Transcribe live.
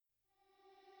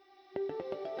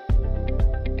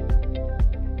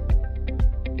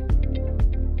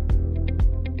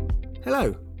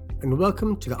Hello, and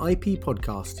welcome to the IP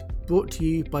podcast, brought to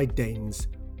you by Danes,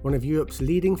 one of Europe's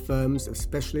leading firms of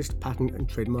specialist patent and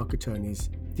trademark attorneys.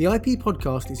 The IP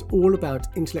podcast is all about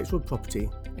intellectual property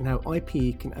and how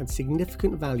IP can add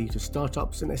significant value to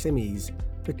startups and SMEs,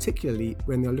 particularly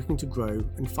when they're looking to grow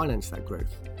and finance that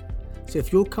growth. So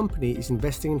if your company is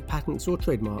investing in patents or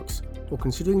trademarks, or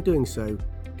considering doing so,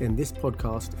 then this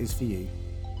podcast is for you.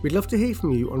 We'd love to hear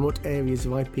from you on what areas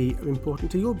of IP are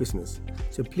important to your business,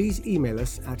 so please email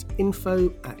us at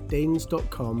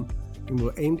info@danes.com and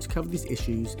we'll aim to cover these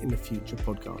issues in a future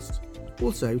podcast.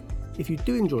 Also, if you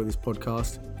do enjoy this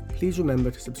podcast, please remember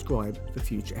to subscribe for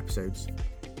future episodes.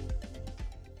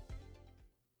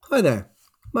 Hi there,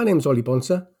 my name's Ollie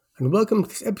Bonser, and welcome to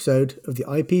this episode of the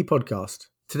IP podcast.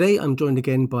 Today I'm joined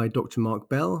again by Dr. Mark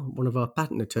Bell, one of our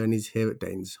patent attorneys here at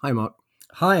Danes. Hi Mark.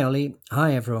 Hi Ollie.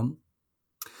 Hi everyone.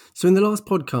 So in the last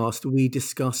podcast, we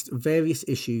discussed various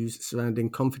issues surrounding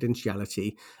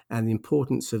confidentiality and the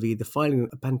importance of either filing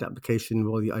a patent application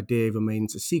while the idea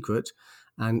remains a secret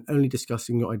and only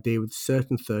discussing your idea with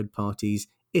certain third parties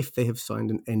if they have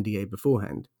signed an NDA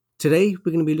beforehand. Today,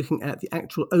 we're going to be looking at the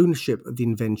actual ownership of the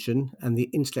invention and the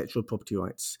intellectual property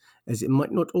rights, as it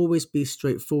might not always be as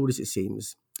straightforward as it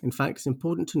seems. In fact, it's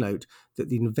important to note that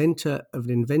the inventor of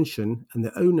an invention and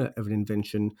the owner of an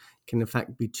invention can in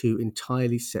fact be two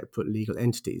entirely separate legal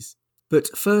entities.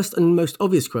 But first and most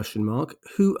obvious question, Mark,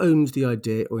 who owns the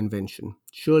idea or invention?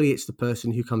 Surely it's the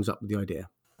person who comes up with the idea.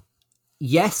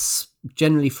 Yes,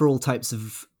 generally for all types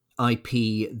of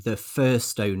IP, the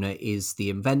first owner is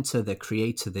the inventor, the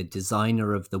creator, the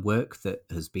designer of the work that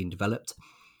has been developed.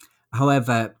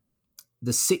 However,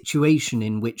 the situation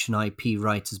in which an IP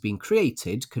right has been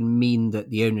created can mean that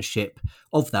the ownership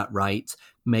of that right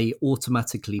may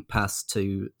automatically pass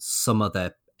to some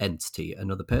other entity,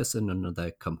 another person,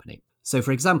 another company. So,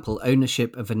 for example,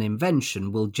 ownership of an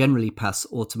invention will generally pass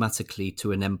automatically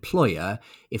to an employer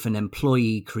if an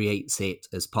employee creates it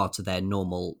as part of their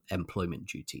normal employment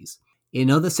duties. In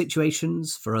other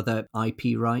situations, for other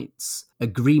IP rights,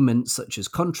 agreements such as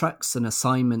contracts and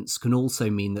assignments can also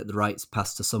mean that the rights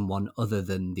pass to someone other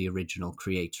than the original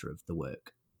creator of the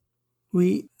work.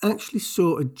 We actually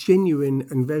saw a genuine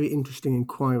and very interesting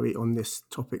inquiry on this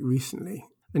topic recently.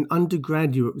 An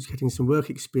undergraduate was getting some work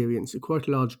experience at quite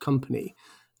a large company,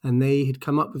 and they had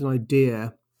come up with an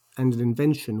idea and an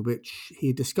invention which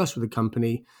he discussed with the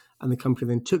company, and the company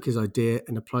then took his idea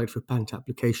and applied for a patent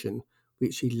application,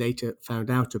 which he later found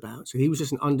out about. So he was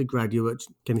just an undergraduate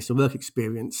getting some work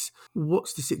experience.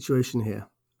 What's the situation here?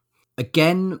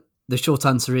 Again, the short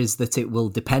answer is that it will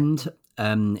depend.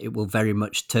 It will very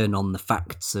much turn on the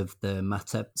facts of the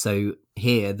matter. So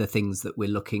here, the things that we're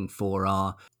looking for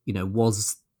are,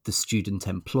 was the student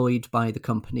employed by the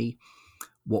company?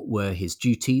 What were his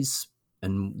duties?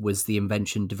 And was the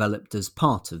invention developed as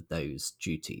part of those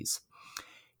duties?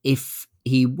 If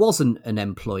he wasn't an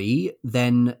employee,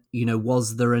 then,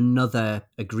 was there another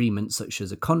agreement such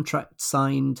as a contract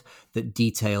signed that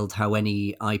detailed how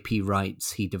any IP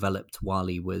rights he developed while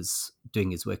he was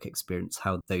doing his work experience,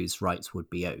 how those rights would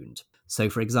be owned? So,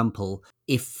 for example,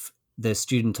 if the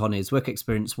student on his work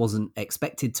experience wasn't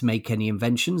expected to make any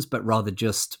inventions, but rather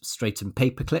just straighten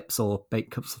paper clips or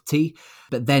bake cups of tea,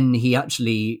 but then he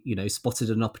actually, spotted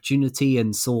an opportunity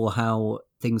and saw how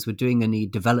things were doing, and he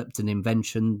developed an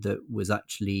invention that was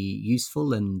actually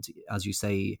useful. And as you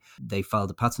say, they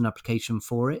filed a patent application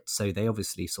for it. So they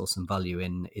obviously saw some value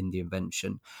in the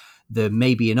invention. There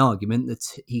may be an argument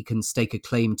that he can stake a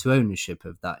claim to ownership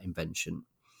of that invention.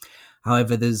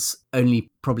 However, there's only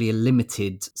probably a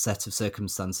limited set of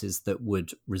circumstances that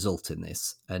would result in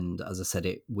this. And as I said,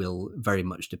 it will very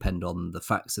much depend on the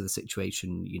facts of the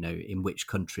situation, in which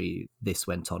country this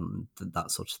went on,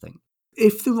 that sort of thing.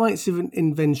 If the rights of an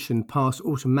invention pass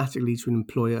automatically to an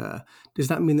employer, does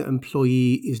that mean that an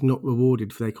employee is not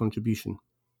rewarded for their contribution?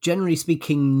 Generally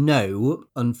speaking, no.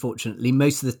 Unfortunately,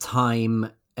 most of the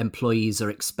time, employees are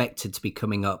expected to be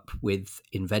coming up with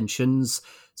inventions.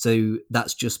 So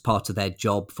that's just part of their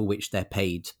job for which they're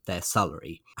paid their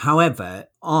salary. However,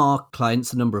 a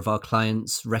number of our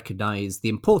clients recognize the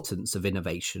importance of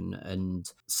innovation. And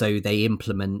so they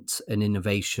implement an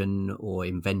innovation or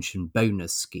invention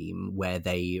bonus scheme where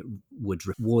they would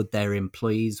reward their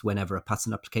employees whenever a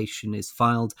patent application is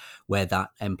filed, where that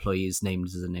employee is named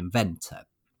as an inventor.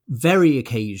 Very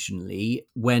occasionally,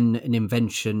 when an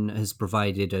invention has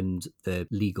provided, and the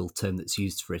legal term that's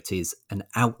used for it is an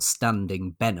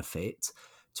outstanding benefit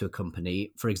to a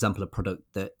company, for example, a product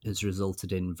that has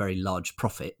resulted in very large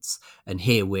profits, and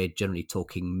here we're generally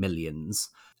talking millions,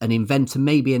 an inventor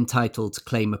may be entitled to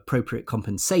claim appropriate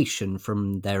compensation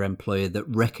from their employer that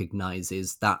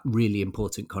recognises that really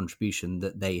important contribution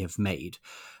that they have made.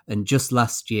 And just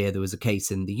last year, there was a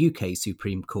case in the UK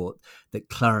Supreme Court that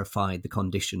clarified the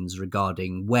conditions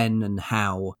regarding when and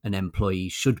how an employee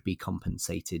should be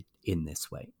compensated in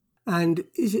this way. And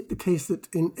is it the case that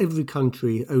in every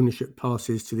country ownership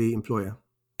passes to the employer?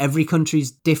 Every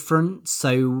country's different,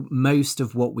 so most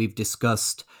of what we've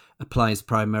discussed applies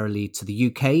primarily to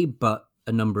the UK, but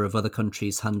a number of other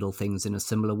countries handle things in a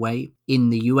similar way.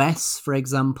 In the US, for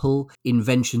example,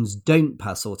 inventions don't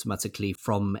pass automatically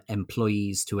from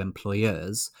employees to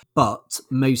employers, but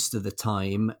most of the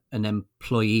time an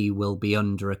employee will be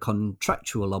under a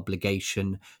contractual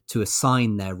obligation to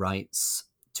assign their rights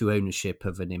to ownership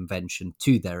of an invention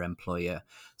to their employer,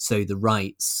 so the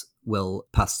rights will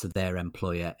pass to their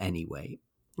employer anyway.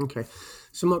 Okay.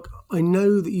 So, Mark, I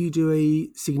know that you do a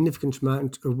significant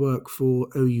amount of work for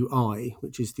OUI,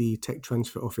 which is the Tech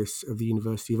Transfer Office of the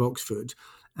University of Oxford,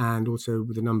 and also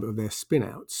with a number of their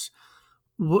spin-outs.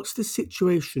 What's the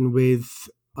situation with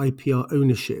IPR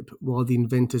ownership while the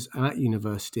inventors are at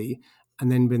university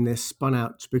and then when they're spun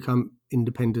out to become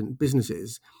independent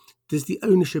businesses? Does the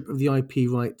ownership of the IP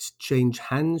rights change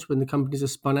hands when the companies are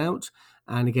spun out?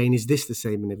 And again, is this the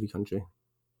same in every country?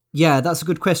 Yeah, that's a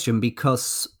good question,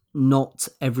 because not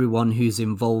everyone who's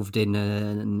involved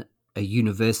in a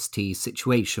university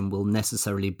situation will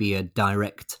necessarily be a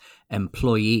direct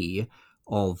employee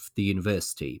of the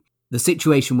university. The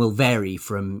situation will vary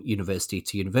from university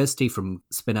to university, from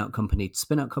spin-out company to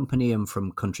spin-out company, and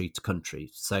from country to country.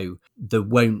 So there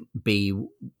won't be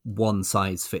one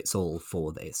size fits all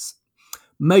for this.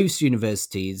 Most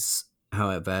universities,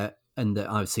 however, and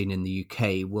that I've seen in the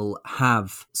UK, will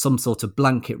have some sort of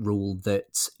blanket rule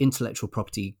that intellectual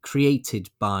property created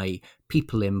by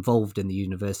people involved in the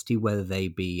university, whether they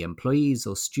be employees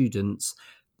or students,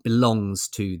 belongs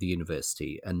to the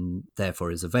university and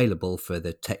therefore is available for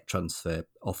the Tech Transfer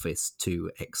Office to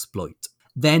exploit.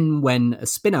 Then, when a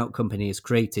spin-out company is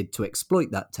created to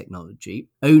exploit that technology,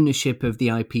 ownership of the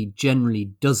IP generally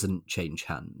doesn't change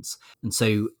hands. And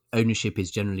so ownership is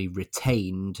generally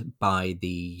retained by the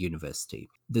university.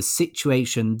 The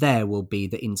situation there will be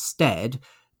that instead,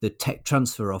 the Tech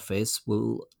Transfer Office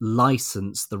will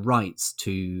license the rights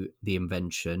to the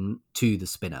invention to the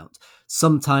spin-out.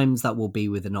 Sometimes that will be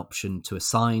with an option to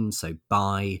assign, so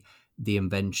buy the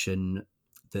invention,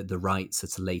 the rights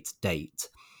at a later date.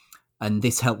 And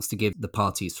this helps to give the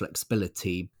parties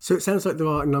flexibility. So it sounds like there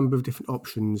are a number of different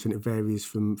options and it varies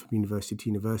from university to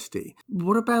university.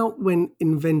 What about when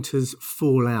inventors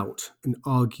fall out and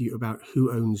argue about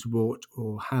who owns what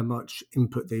or how much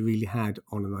input they really had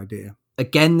on an idea?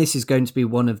 Again, this is going to be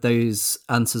one of those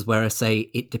answers where I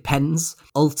say it depends.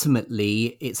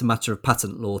 Ultimately, it's a matter of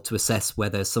patent law to assess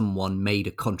whether someone made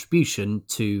a contribution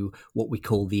to what we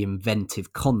call the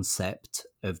inventive concept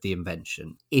of the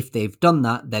invention. If they've done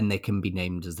that, then they can be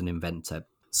named as an inventor.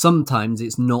 Sometimes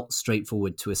it's not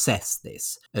straightforward to assess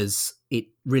this, as it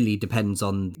really depends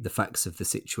on the facts of the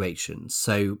situation.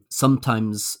 So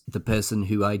sometimes the person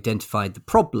who identified the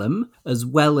problem, as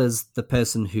well as the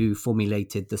person who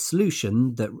formulated the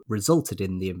solution that resulted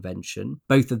in the invention,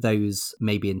 both of those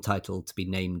may be entitled to be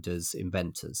named as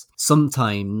inventors.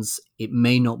 Sometimes it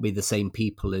may not be the same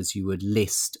people as you would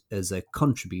list as a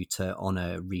contributor on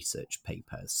a research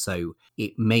paper. So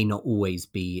it may not always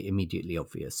be immediately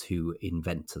obvious who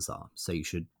inventors are. So you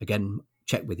should, again,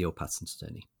 check with your patent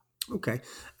attorney. Okay.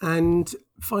 And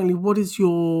finally, what is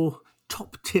your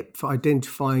top tip for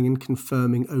identifying and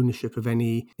confirming ownership of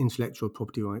any intellectual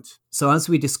property rights? So as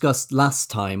we discussed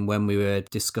last time when we were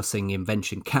discussing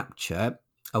invention capture,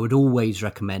 I would always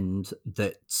recommend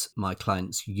that my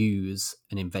clients use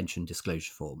an invention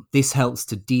disclosure form. This helps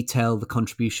to detail the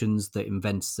contributions that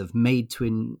inventors have made to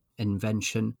an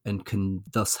invention and can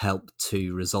thus help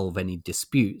to resolve any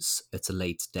disputes at a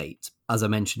later date. As I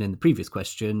mentioned in the previous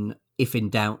question, if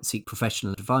in doubt, seek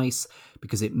professional advice,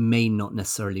 because it may not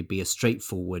necessarily be a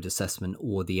straightforward assessment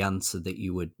or the answer that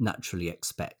you would naturally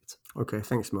expect. Okay,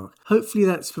 thanks, Mark. Hopefully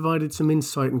that's provided some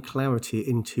insight and clarity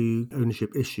into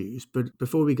ownership issues. But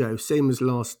before we go, same as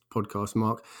last podcast,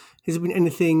 Mark, has there been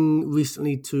anything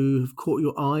recently to have caught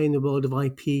your eye in the world of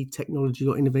IP, technology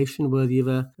or innovation worthy of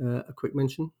a quick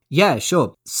mention? Yeah,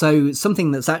 sure. So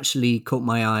something that's actually caught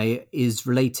my eye is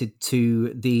related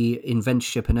to the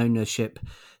inventorship and ownership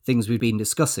things we've been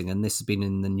discussing, and this has been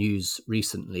in the news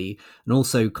recently, and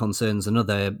also concerns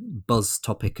another buzz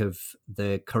topic of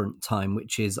the current time,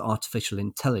 which is artificial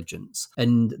intelligence.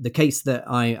 And the case that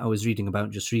I was reading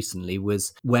about just recently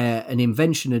was where an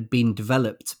invention had been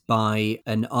developed by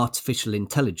an artificial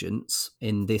intelligence.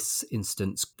 In this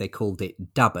instance, they called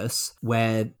it DABUS,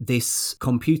 where this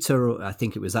computer, I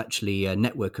think it was actually a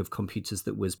network of computers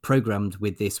that was programmed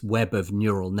with this web of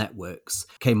neural networks,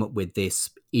 came up with this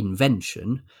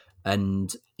invention.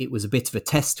 And it was a bit of a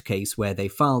test case where they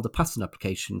filed a patent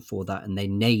application for that, and they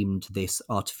named this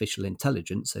artificial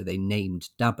intelligence, so they named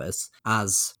DABUS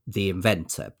as the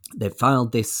inventor. They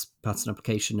filed this patent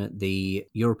application at the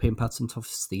European Patent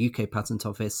Office, the UK Patent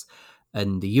Office,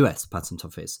 and the US Patent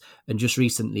Office. And just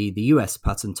recently, the US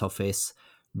Patent Office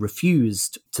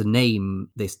refused to name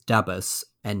this DABUS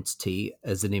entity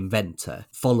as an inventor,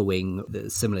 following the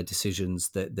similar decisions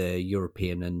that the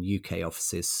European and UK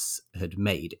offices had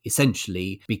made,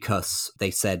 essentially because they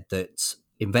said that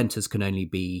inventors can only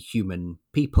be human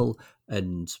people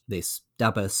and this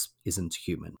DABUS isn't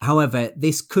human. However,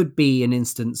 this could be an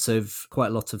instance of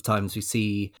quite a lot of times we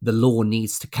see the law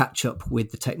needs to catch up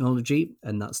with the technology,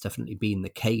 and that's definitely been the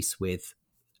case with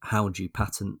how do you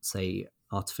patent, say,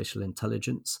 artificial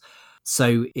intelligence.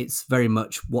 So it's very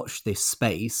much watch this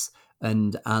space,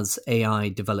 and as AI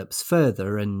develops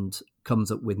further and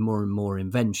comes up with more and more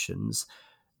inventions,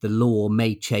 the law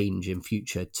may change in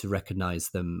future to recognise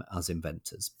them as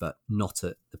inventors, but not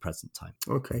at the present time.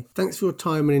 Okay. Thanks for your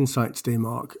time and insight today,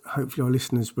 Mark. Hopefully our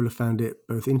listeners will have found it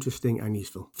both interesting and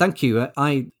useful. Thank you.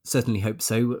 I certainly hope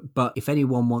so. But if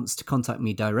anyone wants to contact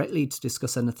me directly to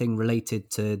discuss anything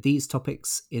related to these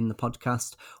topics in the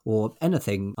podcast or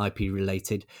anything IP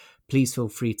related, please feel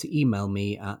free to email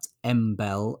me at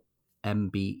mbell,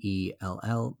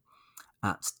 mbell,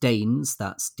 at Danes,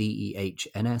 that's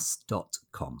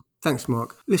DEHNS.com. Thanks,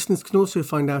 Mark. Listeners can also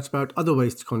find out about other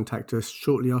ways to contact us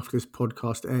shortly after this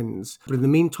podcast ends. But in the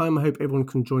meantime, I hope everyone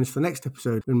can join us for the next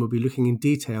episode when we'll be looking in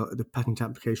detail at the patent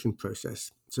application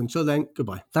process. So until then,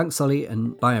 goodbye. Thanks, Ollie,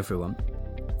 and bye, everyone.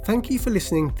 Thank you for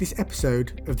listening to this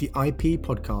episode of the IP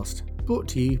podcast, brought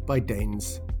to you by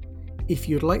Danes. If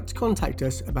you'd like to contact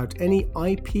us about any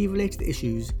IP-related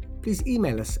issues, please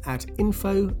email us at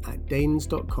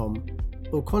info@danes.com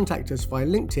or contact us via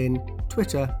LinkedIn,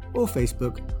 Twitter or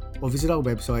Facebook, or visit our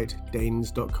website,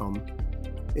 danes.com.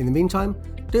 In the meantime,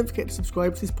 don't forget to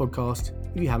subscribe to this podcast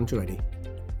if you haven't already.